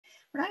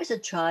When I was a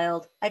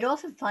child, I'd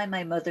often find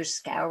my mother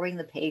scouring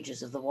the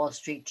pages of the Wall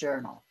Street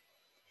Journal.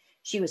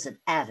 She was an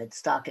avid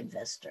stock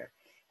investor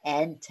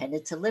and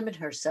tended to limit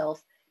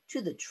herself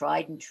to the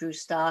tried and true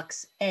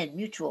stocks and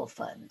mutual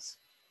funds.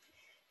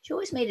 She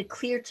always made it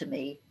clear to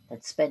me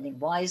that spending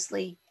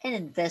wisely and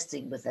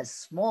investing with as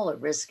small a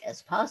risk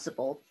as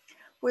possible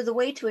were the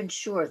way to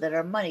ensure that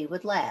our money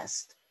would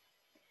last.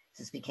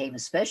 This became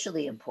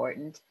especially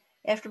important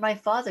after my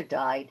father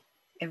died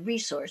and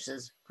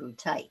resources grew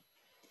tight.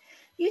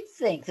 You'd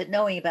think that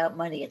knowing about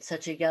money at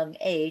such a young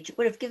age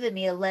would have given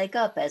me a leg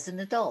up as an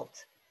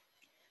adult.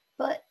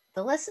 But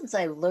the lessons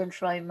I learned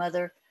from my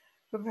mother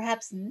were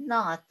perhaps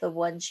not the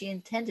ones she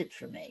intended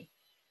for me.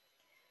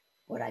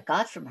 What I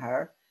got from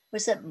her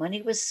was that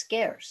money was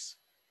scarce,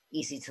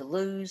 easy to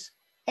lose,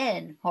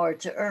 and hard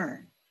to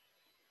earn.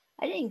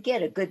 I didn't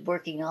get a good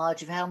working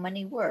knowledge of how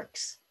money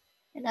works,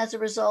 and as a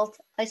result,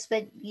 I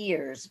spent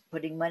years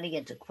putting money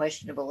into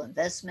questionable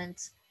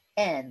investments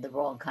and the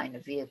wrong kind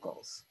of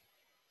vehicles.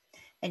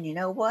 And you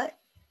know what?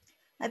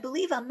 I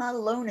believe I'm not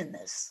alone in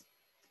this.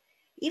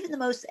 Even the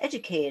most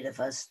educated of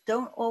us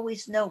don't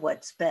always know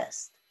what's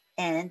best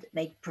and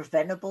make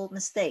preventable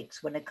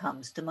mistakes when it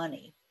comes to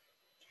money.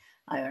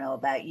 I don't know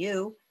about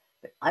you,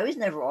 but I was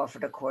never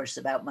offered a course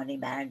about money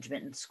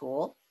management in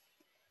school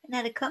and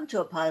had to come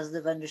to a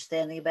positive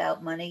understanding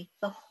about money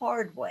the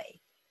hard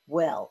way,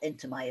 well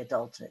into my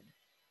adulthood.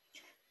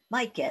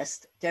 My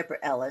guest, Deborah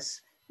Ellis,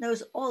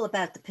 knows all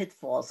about the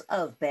pitfalls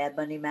of bad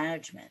money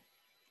management.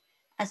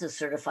 As a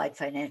certified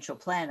financial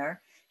planner,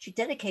 she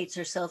dedicates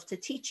herself to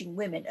teaching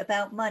women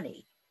about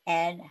money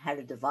and how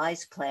to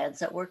devise plans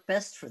that work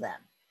best for them.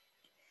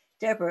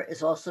 Deborah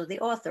is also the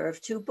author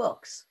of two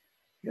books,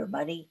 Your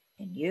Money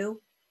and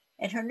You,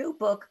 and her new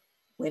book,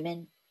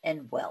 Women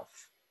and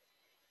Wealth.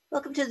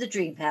 Welcome to the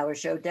Dream Power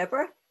Show,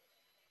 Deborah.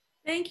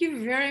 Thank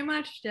you very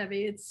much,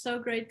 Debbie. It's so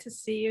great to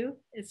see you.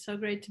 It's so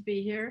great to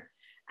be here.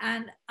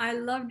 And I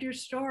loved your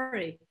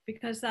story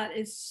because that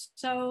is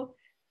so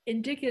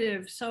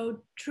indicative, so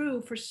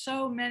true for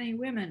so many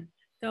women,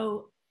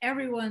 though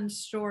everyone's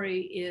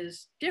story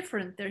is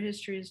different, their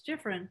history is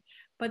different,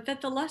 but that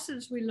the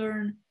lessons we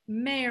learn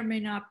may or may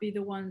not be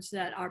the ones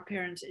that our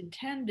parents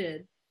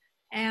intended,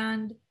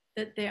 and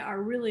that they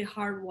are really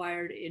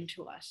hardwired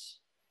into us.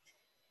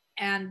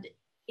 And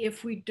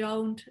if we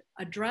don't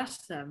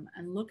address them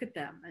and look at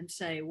them and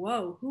say,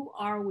 whoa, who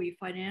are we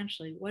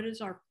financially? What is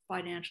our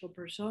financial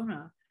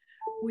persona?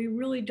 We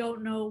really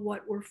don't know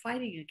what we're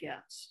fighting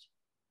against.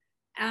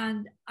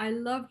 And I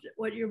loved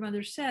what your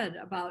mother said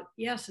about,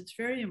 yes, it's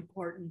very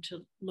important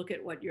to look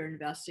at what you're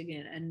investing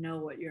in and know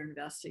what you're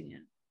investing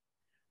in.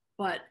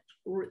 But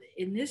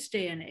in this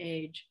day and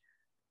age,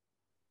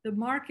 the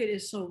market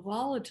is so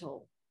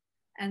volatile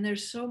and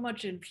there's so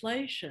much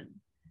inflation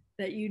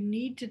that you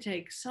need to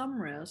take some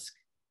risk,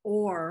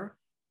 or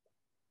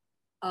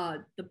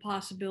the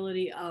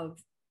possibility of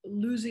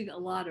losing a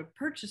lot of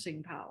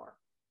purchasing power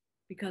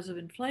because of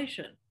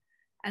inflation.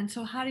 And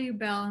so how do you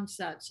balance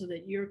that so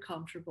that you're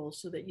comfortable,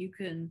 so that you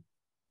can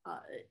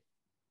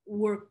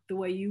work the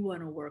way you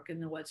want to work and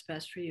know what's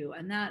best for you?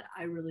 And that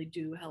I really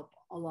do help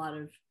a lot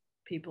of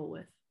people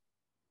with.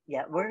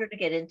 Yeah, we're going to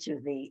get into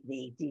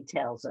the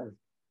details of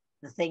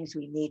the things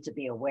we need to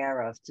be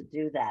aware of to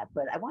do that.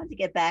 But I wanted to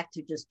get back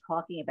to just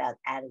talking about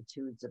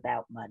attitudes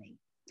about money.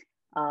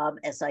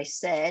 As I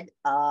said,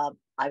 I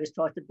was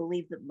taught to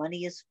believe that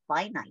money is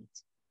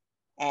finite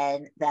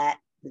and that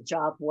the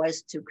job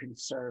was to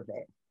conserve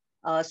it.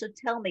 So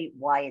tell me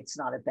why it's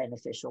not a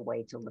beneficial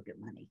way to look at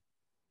money.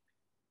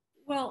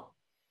 Well,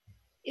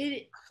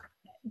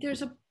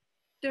 there's a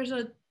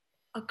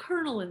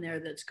kernel in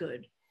there that's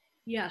good.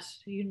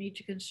 Yes, you need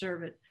to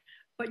conserve it,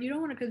 but you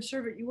don't want to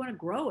conserve it. You want to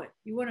grow it.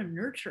 You want to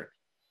nurture it.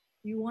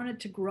 You want it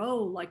to grow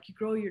like you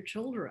grow your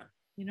children.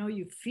 You know,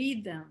 you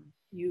feed them,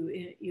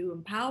 you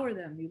empower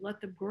them, you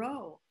let them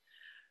grow.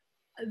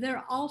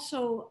 They're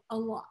also a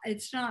lot.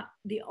 It's not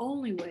the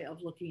only way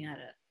of looking at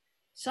it.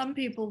 Some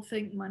people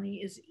think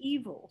money is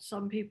evil.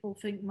 Some people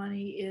think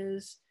money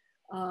is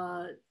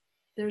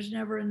there's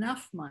never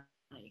enough money.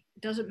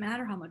 It doesn't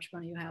matter how much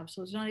money you have,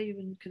 so it's not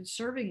even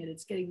conserving it.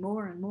 It's getting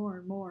more and more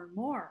and more and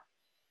more.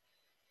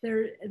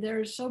 There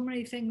are so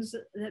many things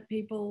that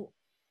people,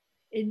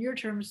 in your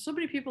terms, so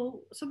many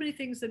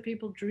things that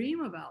people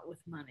dream about with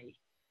money.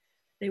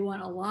 They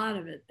want a lot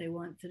of it. They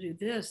want to do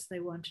this. They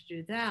want to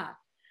do that.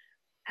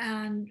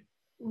 And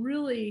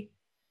really,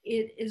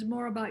 it is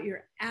more about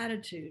your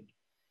attitude,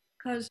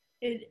 because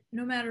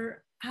no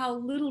matter how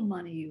little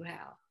money you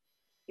have,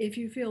 if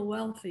you feel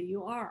wealthy,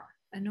 you are.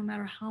 And no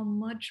matter how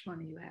much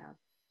money you have,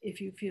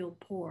 if you feel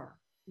poor,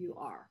 you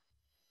are.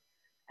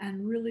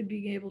 And really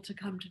being able to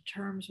come to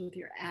terms with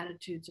your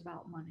attitudes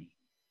about money,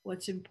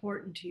 what's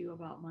important to you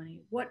about money,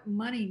 what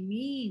money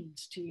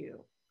means to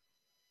you.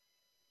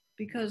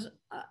 Because,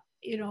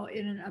 in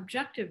an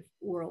objective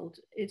world,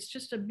 it's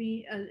just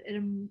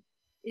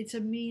it's a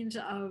means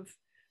of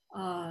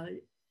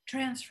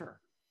transfer.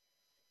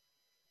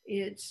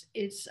 It's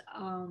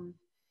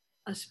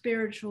a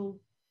spiritual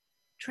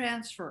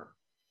transfer.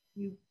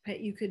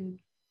 You can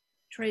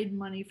trade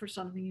money for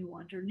something you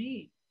want or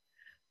need.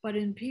 But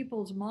in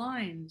people's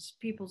minds,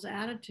 people's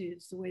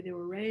attitudes, the way they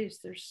were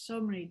raised, there's so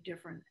many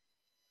different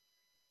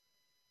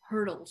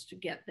hurdles to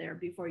get there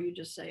before you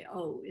just say,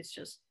 oh, it's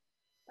just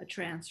a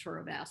transfer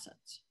of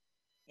assets.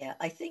 Yeah,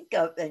 I think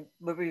and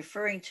we're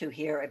referring to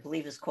here, I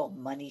believe is called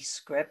money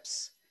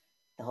scripts.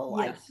 The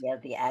whole Yes. idea,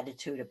 the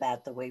attitude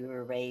about the way we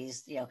were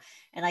raised,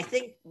 And I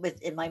think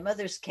in my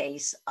mother's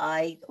case,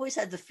 I always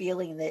had the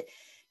feeling that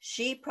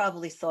she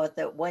probably thought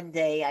that one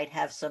day I'd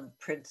have some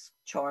Prince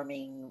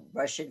Charming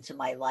rush into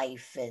my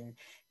life and,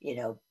 you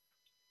know,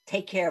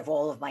 take care of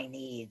all of my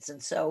needs.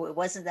 And so it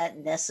wasn't that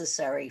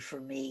necessary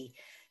for me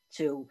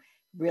to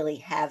really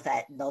have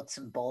that nuts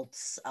and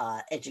bolts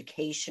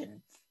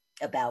education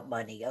about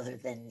money, other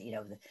than,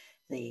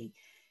 the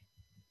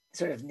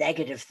sort of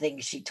negative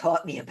things she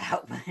taught me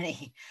about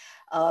money.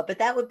 But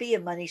that would be a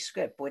money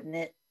script, wouldn't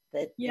it?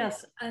 That,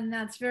 Yes, and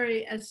that's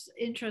very as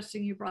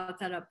interesting you brought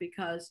that up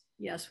because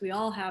yes, we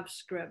all have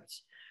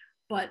scripts,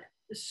 but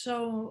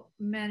so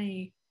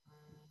many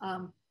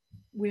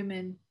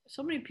women,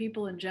 so many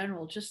people in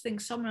general just think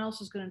someone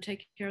else is going to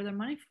take care of their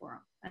money for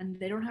them and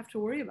they don't have to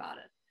worry about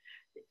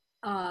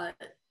it.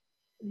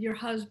 Your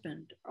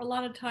husband, a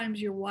lot of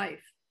times your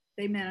wife,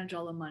 they manage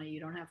all the money, you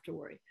don't have to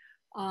worry.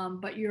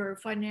 But your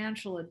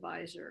financial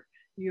advisor,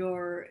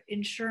 your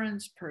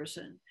insurance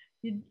person,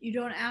 you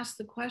don't ask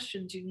the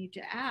questions you need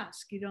to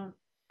ask. You don't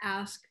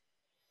ask,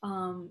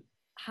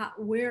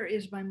 where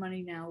is my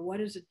money now? What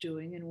is it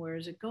doing and where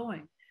is it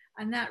going?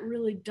 And that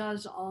really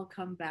does all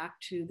come back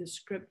to the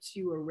scripts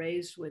you were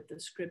raised with, the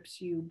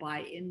scripts you buy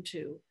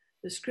into,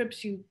 the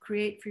scripts you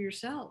create for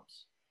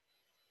yourselves.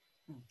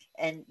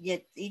 and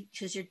yet,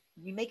 because you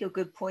make a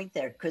good point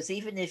there, because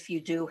even if you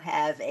do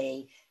have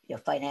a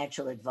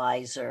financial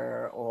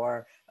advisor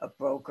or a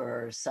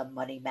broker or some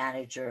money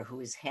manager who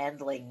is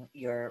handling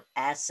your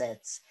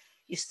assets,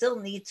 you still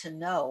need to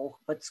know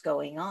what's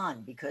going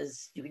on,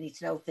 because you need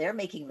to know if they're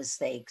making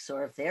mistakes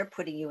or if they're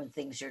putting you in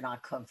things you're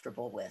not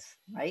comfortable with,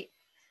 right?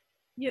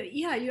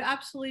 Yeah, you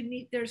absolutely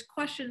need, there's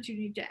questions you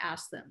need to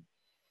ask them.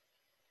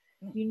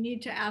 You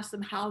need to ask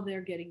them how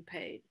they're getting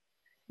paid.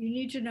 You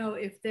need to know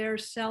if they're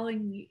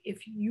selling,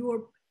 if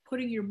you're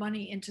putting your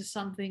money into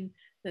something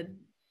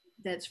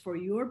that's for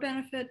your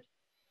benefit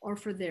or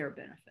for their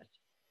benefit.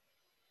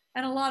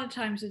 And a lot of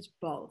times it's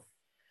both.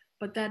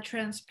 But that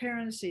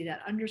transparency,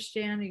 that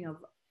understanding of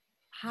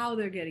how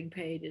they're getting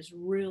paid is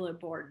real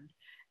important.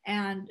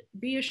 And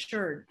be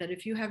assured that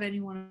if you have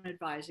anyone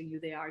advising you,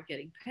 they are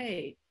getting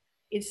paid.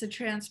 It's the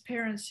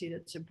transparency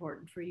that's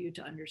important for you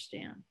to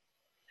understand.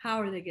 How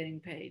are they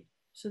getting paid?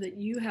 So that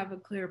you have a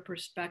clear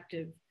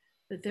perspective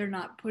that they're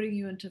not putting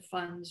you into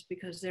funds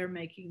because they're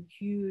making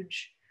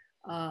huge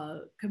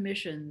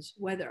commissions,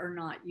 whether or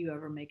not you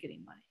ever make any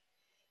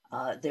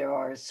money. There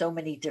are so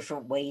many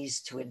different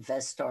ways to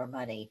invest our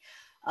money.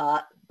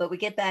 But we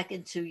get back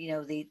into,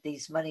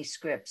 these money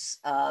scripts.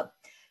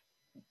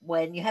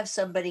 When you have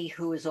somebody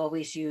who has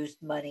always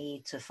used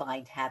money to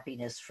find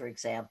happiness, for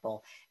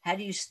example, how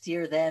do you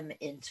steer them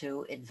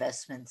into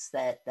investments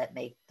that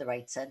make the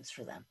right sense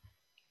for them?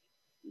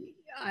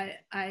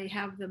 I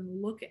have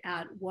them look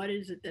at what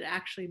is it that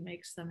actually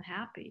makes them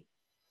happy.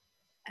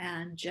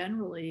 And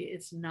generally,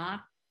 it's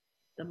not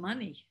the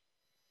money.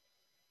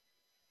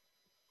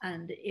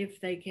 And if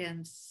they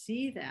can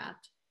see that,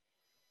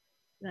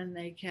 then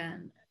they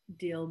can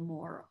deal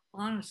more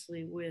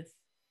honestly with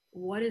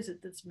what is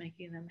it that's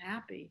making them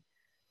happy.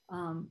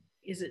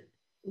 Is it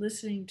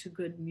listening to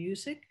good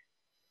music,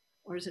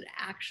 or is it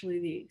actually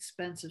the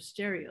expensive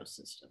stereo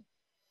system?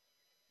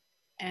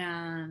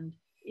 And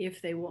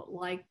if they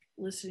like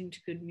listening to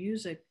good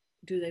music,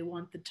 do they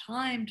want the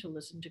time to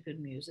listen to good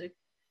music?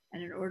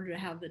 And in order to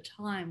have the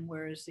time,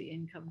 where is the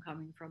income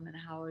coming from, and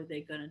how are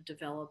they going to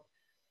develop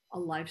a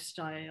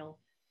lifestyle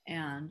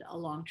and a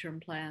long-term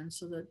plan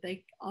so that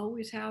they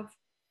always have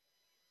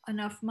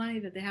enough money,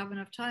 that they have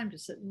enough time to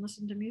sit and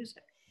listen to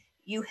music?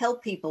 You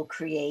help people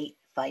create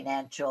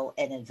financial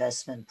and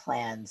investment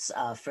plans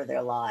for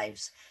their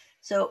lives.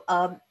 So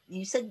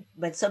you said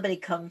when somebody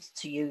comes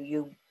to you,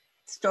 you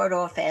start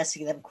off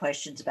asking them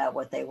questions about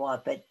what they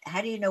want, but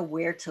how do you know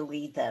where to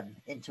lead them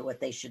into what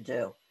they should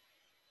do?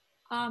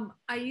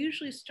 I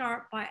usually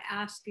start by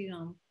asking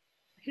them,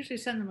 I usually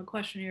send them a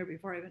questionnaire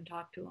before I even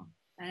talk to them,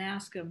 and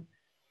ask them,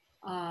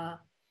 uh,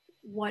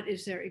 what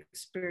is their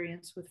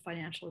experience with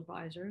financial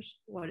advisors?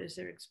 What is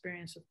their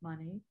experience with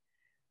money?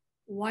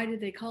 Why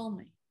did they call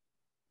me?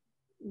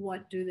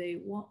 What do they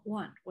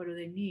want? What do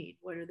they need?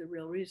 What are the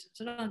real reasons?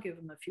 And I'll give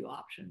them a few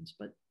options,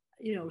 but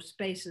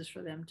spaces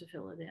for them to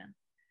fill it in.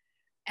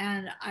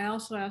 And I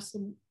also ask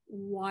them,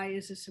 why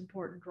is this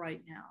important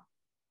right now?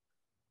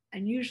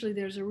 And usually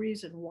there's a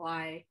reason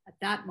why at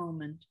that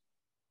moment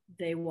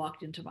they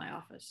walked into my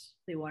office.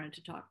 They wanted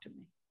to talk to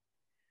me.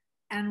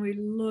 And we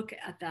look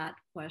at that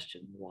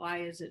question.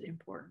 Why is it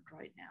important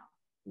right now?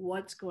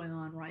 What's going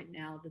on right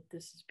now that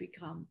this has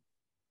become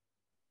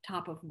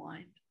top of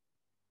mind?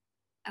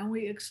 And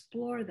we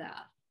explore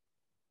that.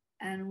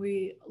 And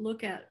we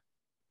look at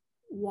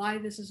why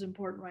this is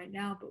important right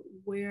now, but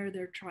where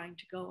they're trying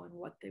to go and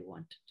what they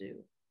want to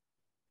do.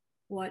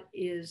 What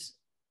is,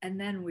 and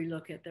then we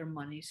look at their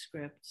money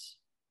scripts,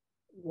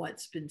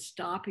 what's been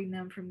stopping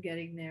them from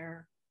getting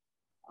there,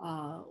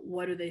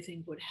 what do they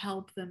think would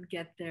help them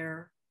get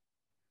there,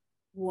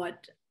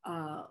 what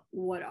are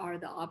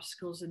the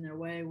obstacles in their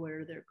way, what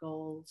are their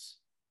goals,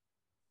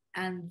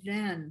 and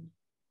then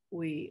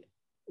we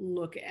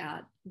look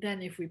at,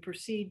 then if we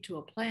proceed to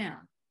a plan,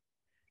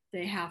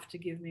 they have to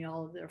give me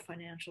all of their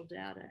financial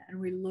data, and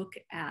we look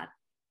at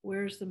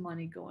where's the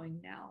money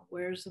going now,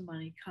 where's the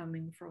money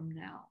coming from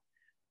now,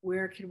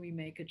 where can we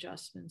make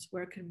adjustments,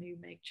 where can we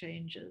make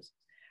changes.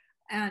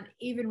 And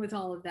even with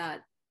all of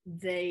that,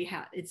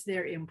 it's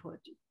their input.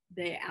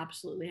 They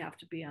absolutely have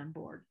to be on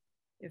board.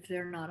 If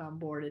they're not on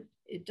board,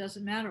 it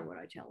doesn't matter what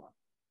I tell them.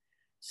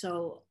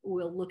 So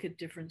we'll look at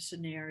different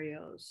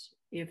scenarios.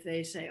 If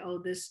they say, oh,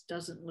 this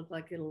doesn't look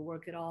like it'll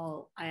work at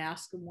all, I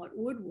ask them what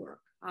would work.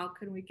 How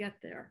can we get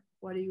there?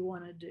 What do you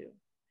want to do?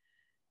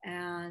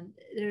 And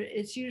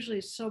it's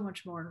usually so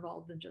much more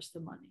involved than just the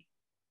money.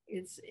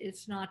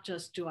 It's not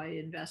just, do I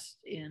invest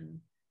in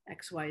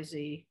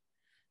XYZ?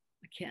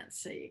 I can't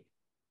say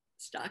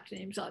stock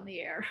names on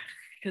the air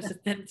because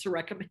then it's a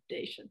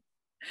recommendation.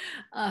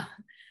 I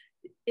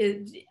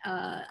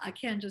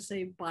can't just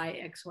say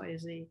buy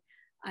XYZ.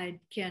 I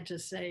can't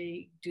just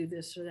say do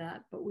this or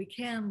that, but we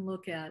can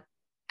look at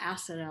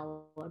asset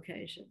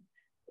allocation.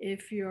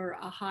 If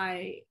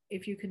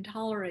you can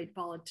tolerate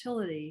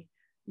volatility,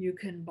 you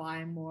can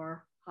buy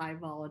more high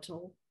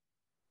volatile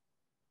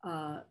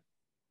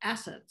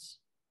assets.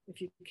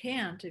 If you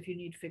can't, if you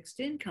need fixed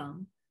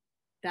income,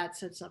 that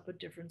sets up a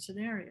different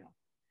scenario.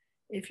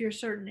 If you're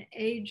certain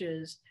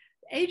ages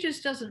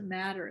doesn't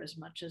matter as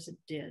much as it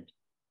did.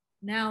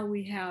 Now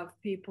we have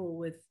people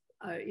with,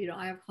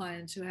 I have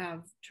clients who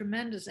have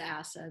tremendous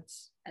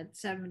assets at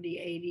 70,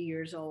 80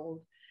 years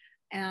old.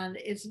 And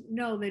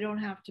they don't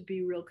have to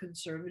be real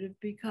conservative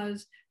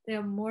because they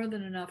have more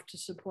than enough to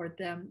support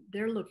them.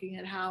 They're looking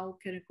at how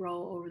can it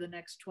grow over the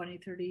next 20,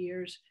 30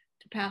 years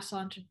to pass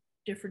on to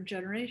different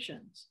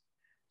generations.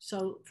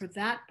 So for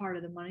that part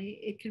of the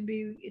money,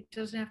 it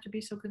doesn't have to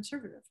be so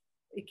conservative.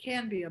 It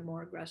can be a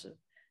more aggressive,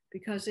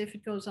 because if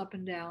it goes up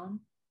and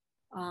down,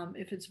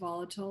 if it's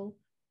volatile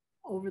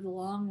over the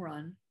long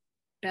run,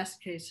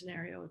 best case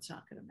scenario, it's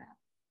not going to matter.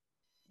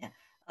 Yeah.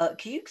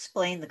 Can you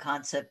explain the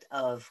concept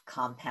of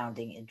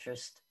compounding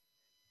interest?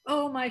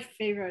 Oh, my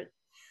favorite.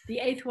 The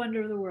eighth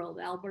wonder of the world.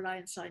 Albert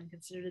Einstein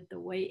considered it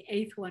the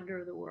eighth wonder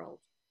of the world.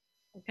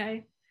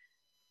 Okay.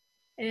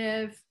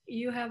 If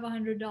you have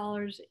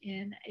 $100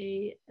 in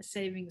a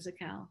savings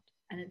account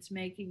and it's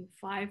making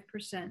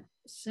 5%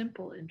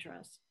 simple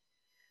interest,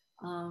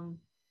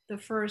 the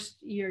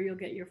first year you'll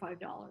get your $5,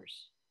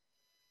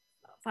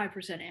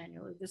 5%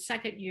 annually. The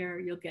second year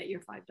you'll get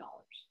your $5.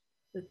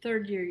 The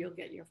third year you'll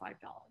get your $5.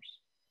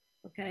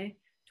 Okay,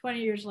 20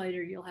 years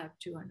later you'll have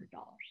 $200.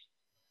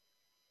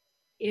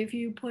 If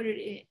you put it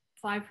in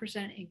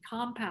 5% in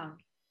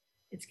compound,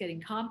 it's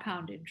getting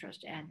compound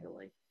interest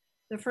annually.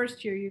 The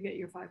first year you get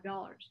your $5,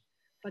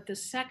 but the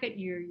second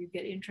year you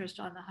get interest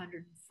on the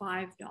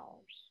 $105.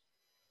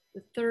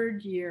 The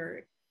third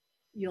year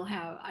you'll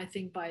have, I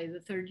think by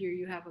the third year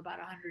you have about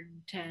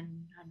 $110,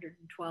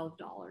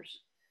 $112.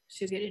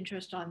 So you get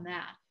interest on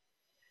that.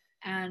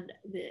 And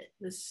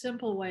the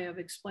simple way of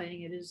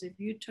explaining it is, if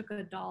you took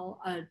a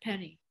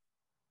penny,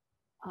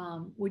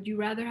 would you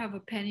rather have a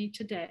penny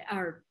today,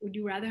 or would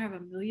you rather have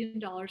 $1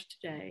 million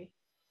today,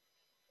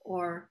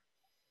 or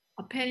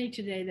a penny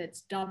today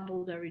that's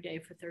doubled every day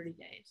for 30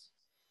 days?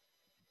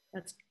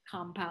 That's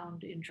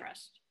compound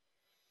interest.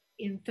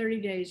 In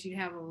 30 days, you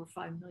have over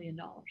 $5 million.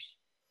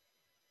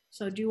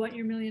 So do you want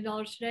your $1 million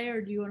today,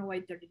 or do you want to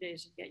wait 30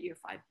 days and get your $5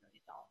 million?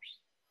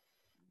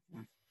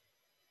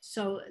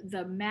 So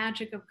the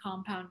magic of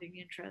compounding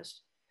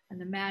interest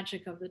and the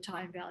magic of the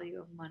time value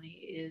of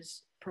money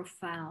is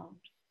profound.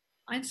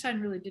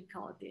 Einstein really did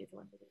call it the eighth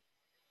wonder.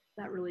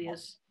 That really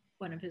is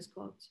one of his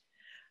quotes.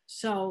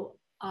 So,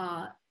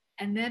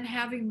 and then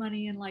having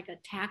money in like a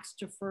tax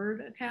deferred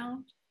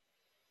account.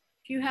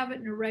 If you have it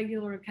in a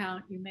regular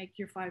account, you make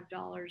your $5.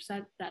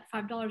 That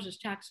 $5 is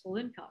taxable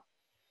income.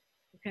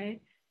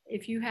 Okay.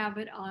 If you have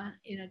it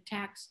in a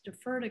tax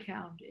deferred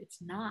account,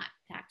 it's not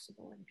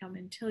taxable income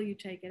until you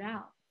take it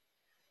out.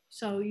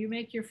 So you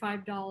make your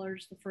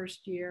 $5 the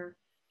first year,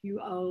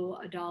 you owe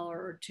 $1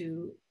 or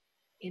 $2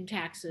 in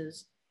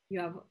taxes, you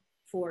have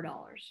 $4.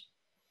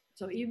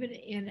 So even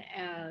in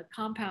a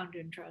compound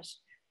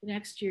interest, the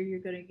next year you're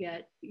going to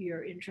get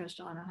your interest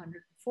on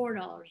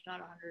 $104,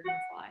 not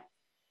 $105.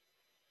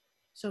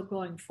 So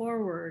going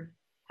forward,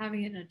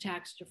 having it in a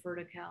tax deferred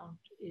account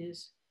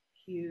is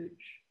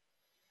huge.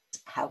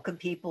 How can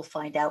people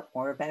find out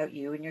more about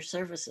you and your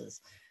services?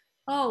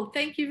 Oh,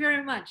 thank you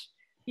very much.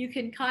 You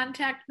can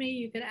contact me.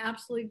 You can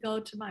absolutely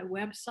go to my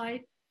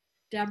website,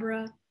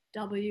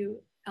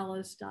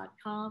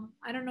 DeborahWEllis.com.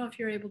 I don't know if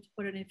you're able to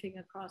put anything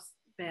across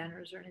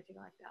banners or anything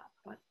like that,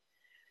 but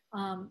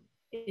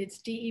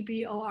it's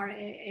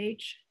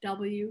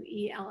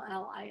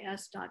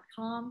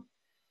DeborahWellis.com.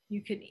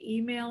 You can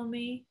email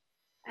me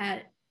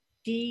at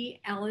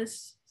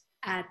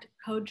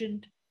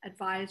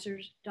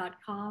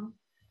dellis@cogentadvisors.com.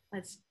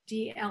 That's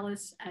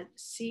dellis at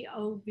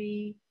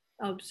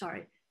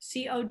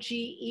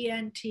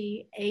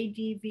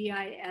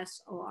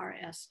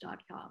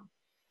cogentadvisors.com,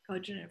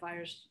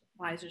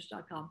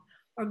 cogentadvisors.com,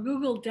 or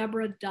Google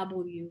Deborah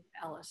W.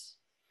 Ellis.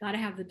 Got to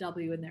have the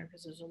W in there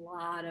because there's a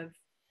lot of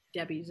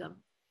Debbies, a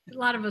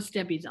lot of us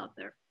Debbies out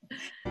there.